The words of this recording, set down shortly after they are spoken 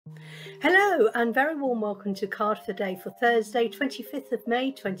Hello and very warm welcome to Card for the Day for Thursday 25th of May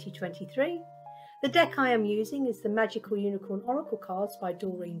 2023. The deck I am using is the Magical Unicorn Oracle cards by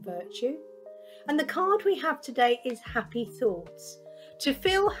Doreen and the card we have today is Happy Thoughts. To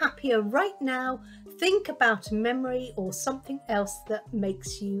feel happier right now, think about a memory or something else that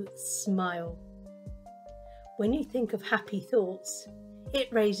makes you smile. When you think of happy thoughts,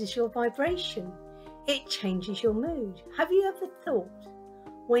 it raises your vibration. It changes your mood. Have you ever thought,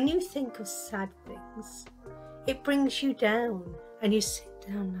 when you think of sad things, it brings you down and you sit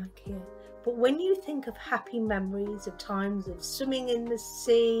down like here. But when you think of happy memories of times of swimming in the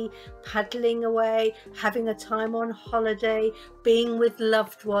sea, paddling away, having a time on holiday, being with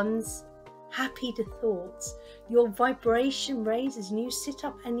loved ones, happy to thoughts, your vibration raises and you sit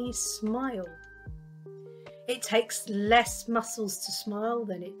up and you smile. It takes less muscles to smile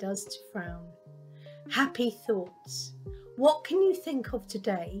than it does to frown. Happy thoughts. What can you think of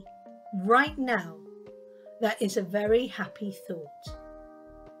today, right now, that is a very happy thought?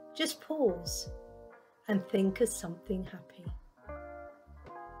 Just pause and think of something happy.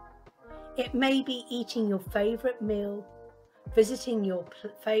 It may be eating your favourite meal, visiting your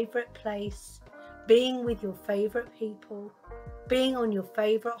favourite place, being with your favourite people, being on your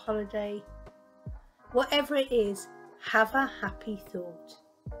favourite holiday. Whatever it is, have a happy thought.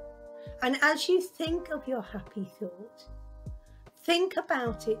 And as you think of your happy thought, think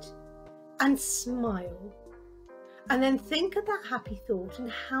about it and smile. And then think of that happy thought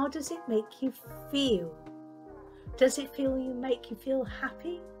and how does it make you feel? Does it make you feel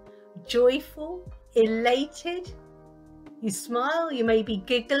happy, joyful, elated? You smile, you may be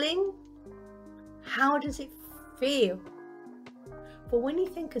giggling. How does it feel? But when you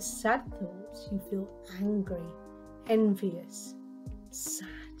think of sad thoughts, you feel angry, envious, sad.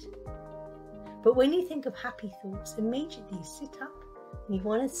 But when you think of happy thoughts, immediately you sit up and you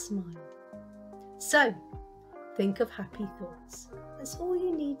want to smile. So, think of happy thoughts. That's all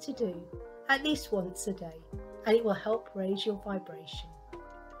you need to do, at least once a day, and it will help raise your vibration.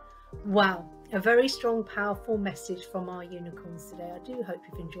 Wow, a very strong, powerful message from our unicorns today. I do hope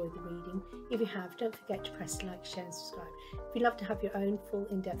you've enjoyed the reading. If you have, don't forget to press like, share and subscribe. If you'd love to have your own full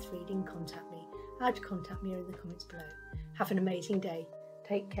in-depth reading, contact me. How to contact me are in the comments below. Have an amazing day.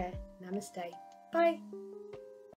 Take care. Namaste. Bye.